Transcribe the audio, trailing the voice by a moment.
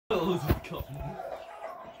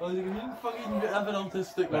Oh, you didn't fucking have an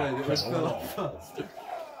autistic way. It was fell off fast.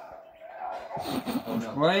 Oh,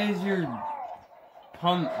 no. Why is your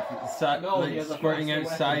pump squirting out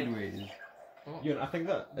sideways? Yeah, I think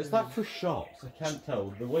that is that for shots. I can't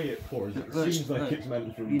tell the way it pours. It seems like it's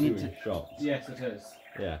meant for doing shots. Yes, it is.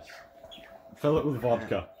 Yes. Fill it with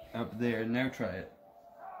vodka. Up there, now try it.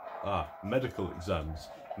 Ah, medical exams.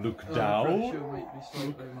 Look down.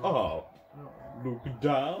 Oh, look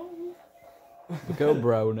down. Look how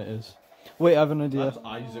brown it is. Wait, I have an idea. That's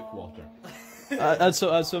Isaac water. Add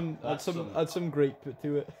some grape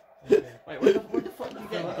to it. Wait, where the fuck did you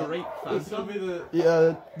get grape? This will be the.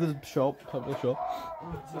 Yeah, the shop, public shop.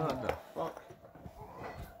 What the fuck?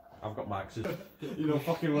 I've got Max's. You know,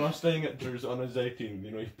 fucking when I was staying at Drew's on his 18,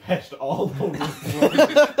 you know, he pissed all over the floor.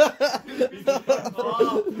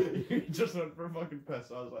 He just went for a fucking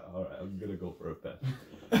piss. I was like, alright, I'm gonna go for a piss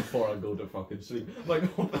before I go to fucking sleep.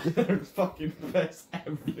 Like, no, there's fucking piss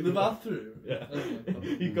everywhere. In the bathroom? Yeah.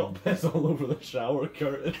 He got piss all over the shower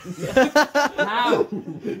curtain. How?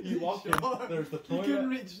 You walk in, there's the toilet,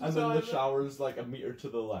 and then the shower's like a meter to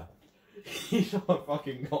the left. He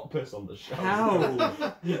fucking got piss on the shower.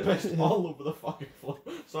 How? He pissed all over the fucking floor.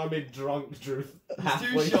 So I made drunk Drew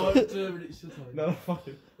halfway. Too short to reach the toilet. No,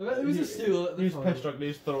 fucking. There was a stool at the He's time. pissed drunk and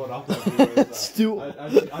he's throwing up everywhere. Stool.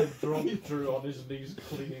 I drunk Drew on his knees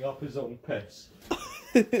cleaning up his own piss.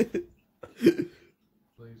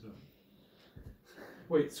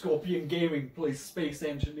 Wait, Scorpion Gaming plays Space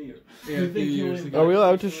Engineer. Yeah, a few years ago. Are we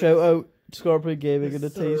allowed to shout out Scorpion Gaming in a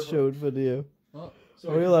Taste Showed video? Are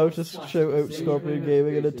we allowed to shout out Scorpion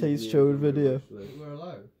Gaming in a Taste Showed video? We're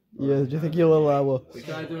allowed. Yeah, do you think you'll allow us? It's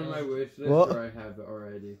either on my wish list What? or I have it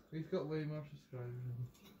already. We've got way more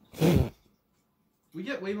subscribers. We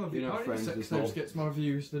get way more views. You're not friends Six with Tips all. gets more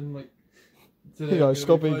views than like. Hey guys,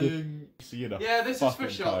 Scorpion. See you in a Yeah, this is for fucking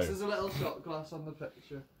shots. cow. There's a little shot glass on the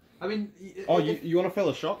picture. I mean, Oh, you want to fill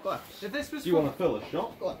a shot glass? if this was Do you want to fill a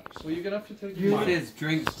shot glass? well, you're gonna have to take It says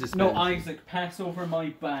drinks dispensed. No, Isaac, pass over my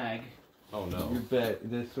bag. Oh no. You bet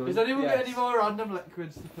this one. Does anyone Yes. get any more random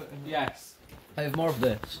liquids to put in? Yes. I have more of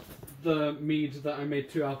this. The mead that I made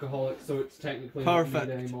 2 alcoholic, so it's technically Perfect. not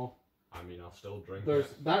mead anymore. I mean, I'll still drink There's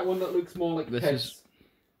it. that one that looks more like This piss. is-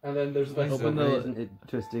 And then there's this Open one. the- Isn't it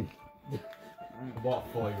twisting? What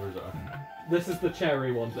flavours are? This is the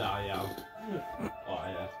cherry one. Ah, yeah. Oh,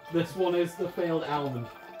 yeah. This one is the failed almond.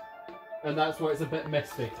 And that's why it's a bit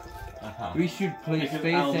misty. We should play Because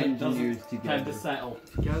Space almond doesn't Engineers Tend together. to settle.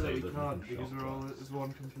 Together Say we the can't shot because we're all as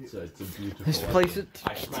one computer. So it's a beautiful. Let's place it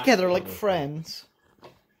I smashed together it like on the- friends.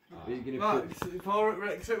 Are you gonna Max, put-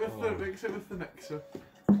 mix it with the mixer.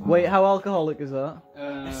 Wait, how alcoholic is that?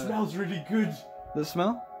 It smells really good. The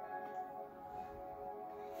smell?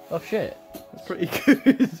 Oh shit, that's pretty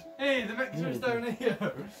good. Hey, the mixer's down here.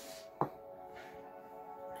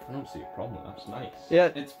 I don't see a problem. That's nice. Yeah,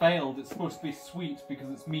 It's failed. It's supposed to be sweet because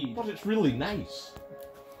it's mead. But it's really nice.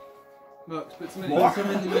 Max, put some in. put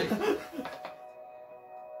some in the mix.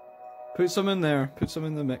 Put some in there. Put some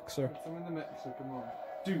in the mixer. Put some in the mixer. Come on.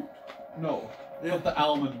 Dude, no. Yeah. Put the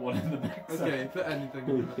almond one in the mixer. Okay, put anything.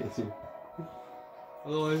 in it.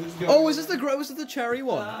 Otherwise, it's going. Oh, is this the was it the cherry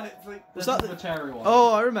one? It's like This that is the cherry one.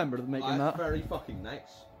 Oh, I remember making That's that. very fucking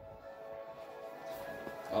nice.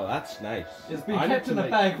 Oh, that's nice. It's been I kept need in to a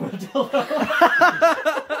make- bag with a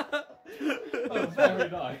dildo. Oh, very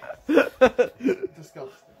nice.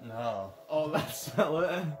 disgusting. No. Oh, that smell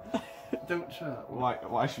it. Don't try that one.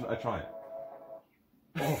 Why should I try it?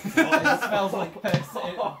 It smells like piss.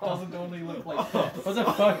 It doesn't only look like piss. What the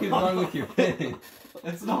fuck is wrong with your face?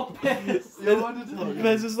 It's not piss. You wanted to talk.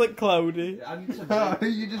 This is like cloudy. I need to Are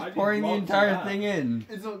make, you I just need pouring the lots of entire that. thing in?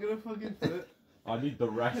 It's not gonna fucking fit. I need the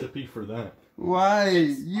recipe for that. Why?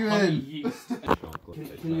 You Honey in? yeast.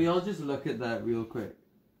 Can we all just look at that real quick?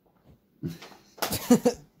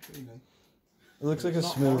 It looks like a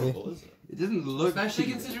smoothie. Is it? It doesn't look Especially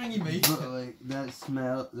cheap, considering you made but it. like that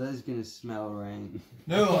smell, that's gonna smell right.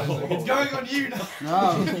 No, Isaac, it's going on you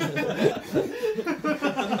now.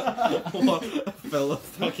 No. Fill a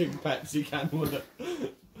fucking Pepsi can with it.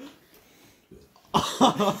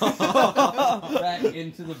 Back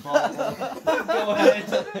into the bottle. Go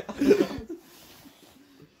ahead.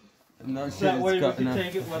 I'm not That sure way we it's got can enough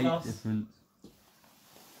take it with height us. difference.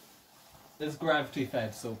 It's gravity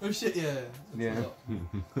fed, so. Oh shit, yeah. Yeah.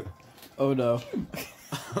 Oh no.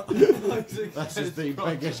 That's just the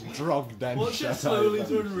biggest drug den Watch shit it slowly I've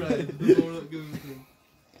turn ever red before it goes through.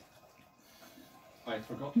 I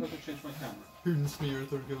forgot how to change my camera. Hoon smear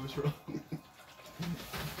or goes wrong.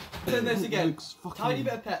 Then this again. Tiny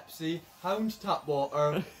bit of Pepsi, Hound tap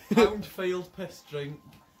water, Hound failed piss drink,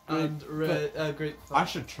 and grape. I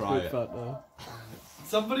should try Good it. fat now.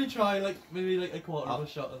 Somebody try maybe a quarter of a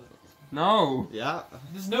shot of it. No. Yeah.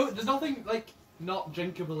 There's nothing not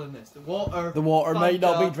drinkable in this. The water. The water may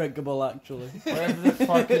not be Fanta, drinkable, actually. Whatever the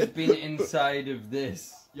fuck has been inside of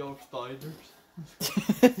this. Your spiders.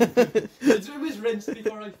 It was rinsed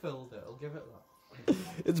before I filled it. I'll give it that.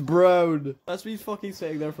 It's brown. That's been fucking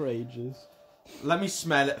sitting there for ages. Let me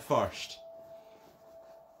smell it first.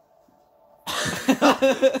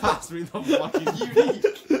 Pass me the fucking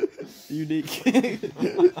Unique.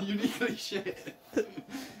 Uniquely shit.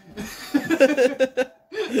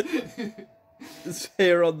 It's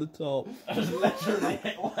hair on the top. Just literally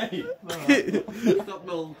white. Stop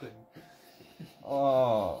melting.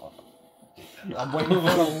 Oh. I'm waiting for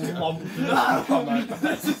a lump to just come out.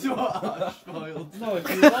 This is what Ash spoiled. No, if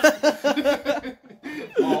you want...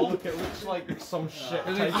 Oh, look, it looks like some shit.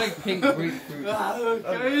 It looks like pink grapefruit.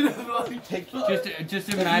 Just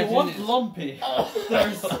If imagine you want it's lumpy,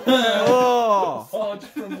 there's Oh! fudge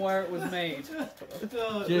from where it was made.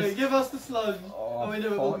 Wait, give us the sludge. Oh, we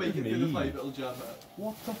know it won't fuck make it through the me. pipe, it'll jam out.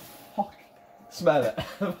 What the fuck? Smell it.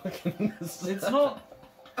 It's not...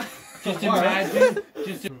 just imagine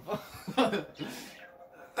just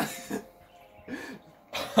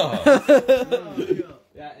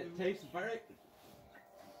Yeah, it tastes very.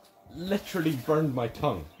 Literally burned my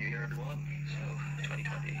tongue. New Year, everyone. So,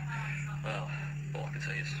 2020. Well, all I can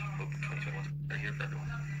say is hope 2021's a better year for everyone.